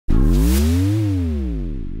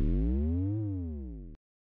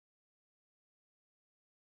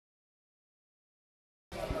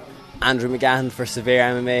Andrew McGahan for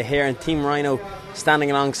SevereMMA here in Team Rhino, standing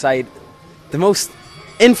alongside the most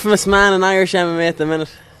infamous man in Irish MMA at the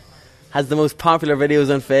minute, has the most popular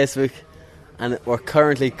videos on Facebook, and we're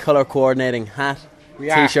currently colour coordinating hat,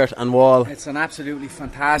 t-shirt and wall. It's an absolutely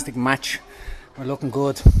fantastic match. We're looking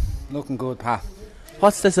good, Pat.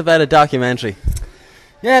 What's this about, a documentary?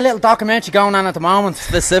 Yeah, a little documentary going on at the moment.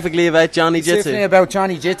 Specifically about Johnny Jitsu? Specifically about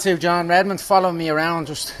Johnny Jitsu. John Redmond following me around,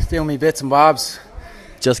 just doing me bits and bobs.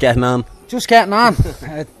 Just getting on? Just getting on.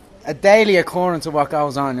 A daily occurrence of what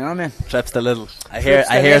goes on, you know what I mean? Trips the little. I hear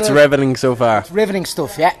it's riveting so far. It's riveting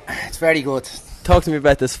stuff, yeah. It's very good. Talk to me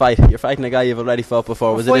about this fight. You're fighting a guy you've already fought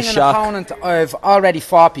before. Was it a shock? An opponent I've already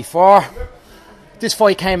fought before. This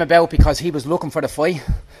fight came about because he was looking for the fight.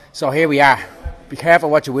 So here we are. Be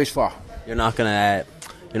careful what you wish for. You're not gonna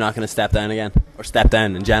step down again, or step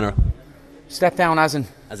down in general. Step down as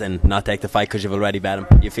in not take the fight because you've already bet him.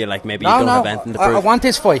 You feel like maybe you don't have anything to prove. I want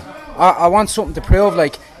this fight. I want something to prove.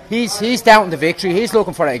 Like he's doubting the victory. He's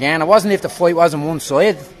looking for it again. It wasn't if the fight wasn't one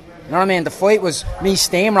side. You know what I mean? The fight was me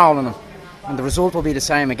steamrolling him, and the result will be the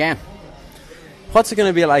same again. What's it going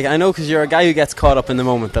to be like? I know because you're a guy who gets caught up in the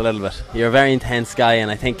moment a little bit. You're a very intense guy,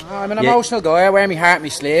 and I think I'm an emotional guy. I wear my heart on my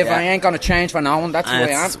sleeve. Yeah. I ain't going to change for no one. That's who I am.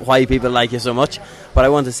 That's why people like you so much. What I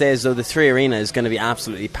want to say is, though, the 3 Arena is going to be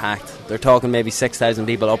absolutely packed. They're talking maybe 6,000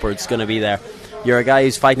 people upwards going to be there. You're a guy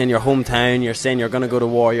who's fighting in your hometown. You're saying you're going to go to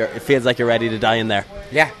war. It feels like you're ready to die in there.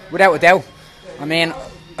 Yeah, without a doubt. I mean,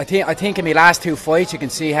 I think in my last 2 fights you can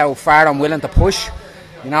see how far I'm willing to push.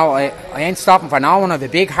 You know, I ain't stopping for no one. I have a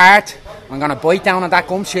big heart. I'm going to bite down on that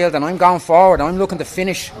gum shield, and I'm going forward. I'm looking to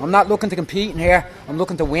finish. I'm not looking to compete in here. I'm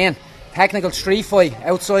looking to win. Technical street fight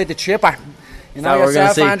outside the chipper. You know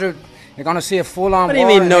yourself, Andrew. You're going to see a full-on. What do you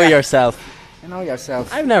mean, know yourself? You know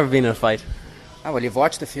yourself. I've never been in a fight. Oh, well, you've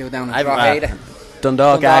watched a few down in Drogheda.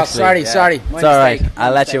 Dundalk, actually. Sorry. It's alright.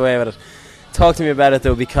 I'll let you away with it. Talk to me about it,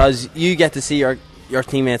 though, because you get to see your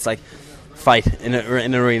teammates like fight in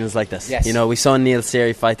arenas like this. Yes. You know, we saw Neil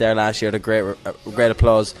Seary fight there last year to great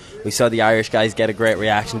applause. We saw the Irish guys get a great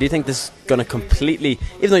reaction. Do you think this is going to completely,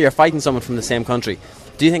 even though you're fighting someone from the same country,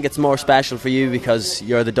 do you think it's more special for you because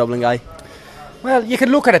you're the Dublin guy? Well, you can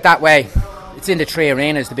look at it that way. It's in the 3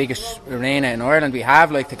 Arenas, the biggest arena in Ireland we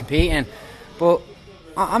have, like, to compete in. But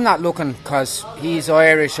I'm not looking because he's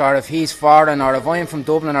Irish, or if he's foreign, or if I'm from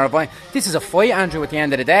Dublin, or if I'm... This is a fight, Andrew, at the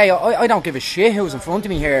end of the day. I don't give a shit who's in front of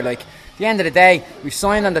me here. Like, at the end of the day, we've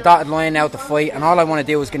signed on the dotted line now to fight, and all I want to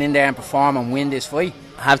do is get in there and perform and win this fight.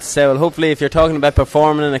 I have to say, well, hopefully if you're talking about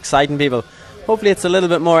performing and exciting people, hopefully it's a little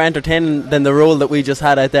bit more entertaining than the role that we just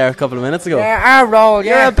had out there a couple of minutes ago. Yeah, our role,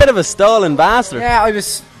 yeah. You're a bit of a stalling bastard. Yeah, I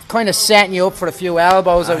was kind of setting you up for a few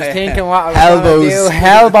elbows. I was thinking what I was going to do.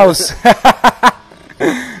 Elbows.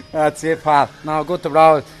 That's it, pal. No, good to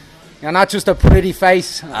roll. You're not just a pretty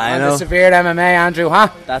face. I know. The SevereMMA, Andrew, huh?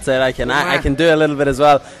 That's it. I can do a little bit as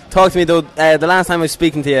well. Talk to me, though. The last time I was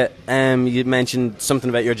speaking to you, you mentioned something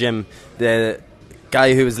about your gym. The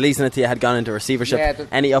guy who was leasing it to you had gone into receivership. Yeah,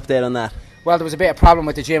 any update on that? Well, there was a bit of problem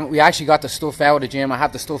with the gym. We actually got the stuff out of the gym. I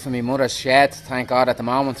have the stuff in my mother's shed, thank God, at the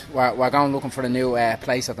moment. We're going looking for a new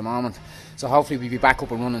place at the moment. So hopefully we'll be back up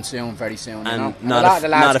and running soon, very soon. And you know?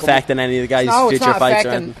 not affecting any of the guys' future fights? No, it's not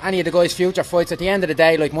affecting any of the guys' future fights. At the end of the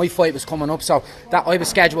day, like, my fight was coming up, so that I was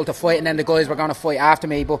scheduled to fight, and then the guys were going to fight after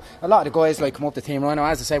me. But a lot of the guys like come up to Team Rhino.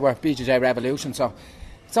 As I say, we're BJJ Revolution, so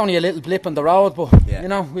it's only a little blip on the road, but you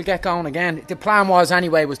know, we'll get going again. The plan was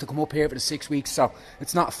anyway was to come up here for the 6 weeks, so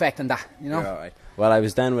it's not affecting that, you know. You're all right. Well, I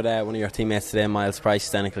was down with one of your teammates today, Miles Price,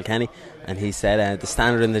 down in Kilkenny, and he said the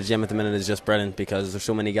standard in the gym at the minute is just brilliant because there's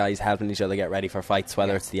so many guys helping each other get ready for fights,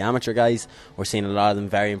 whether it's the amateur guys, we're seeing a lot of them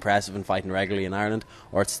very impressive and fighting regularly in Ireland,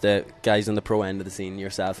 or it's the guys on the pro end of the scene,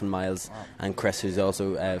 yourself and Miles and Chris, who's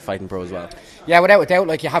also fighting pro as well. Yeah, without a doubt,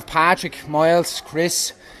 like, you have Patrick, Miles,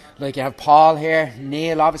 Chris, like, you have Paul here,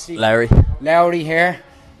 Neil, obviously, Lowry here,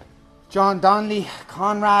 John Donnelly,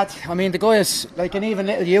 Conrad. I mean, the guys, like, and even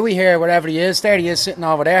little Huey here, wherever he is, there he is sitting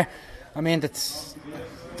over there. I mean,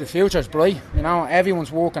 the future's bright, you know,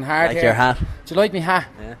 everyone's working hard like here. Your hat. Do you like me hat?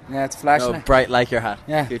 Yeah, it's flashing. No, bright like your hat.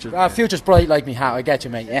 Yeah, future's bright like me hat, I get you,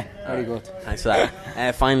 mate. Yeah, very good. Thanks for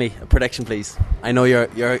that. Finally, a prediction, please. I know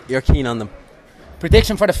you're keen on them.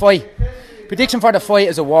 Prediction for the fight. Prediction for the fight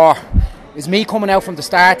is a war. Is me coming out from the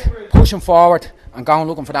start, pushing forward, and going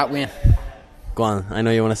looking for that win. Go on, I know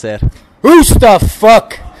you want to say it. Who's the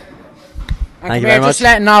fuck? Thank you very much. Just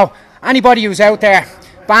letting know, anybody who's out there,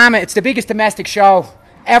 BAMMA, it's the biggest domestic show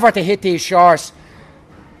ever to hit these shores.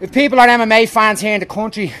 If people are MMA fans here in the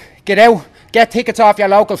country, get out, get tickets off your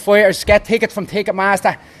local fighters, get tickets from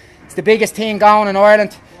Ticketmaster. It's the biggest thing going in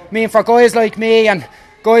Ireland. I mean, for guys like me and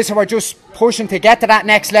guys who are just pushing to get to that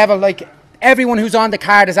next level. Like, everyone who's on the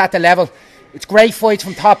card is at the level. It's great fights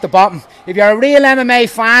from top to bottom. If you're a real MMA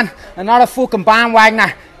fan and not a fucking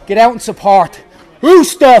bandwagoner, get out and support.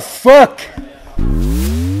 Who's the fuck?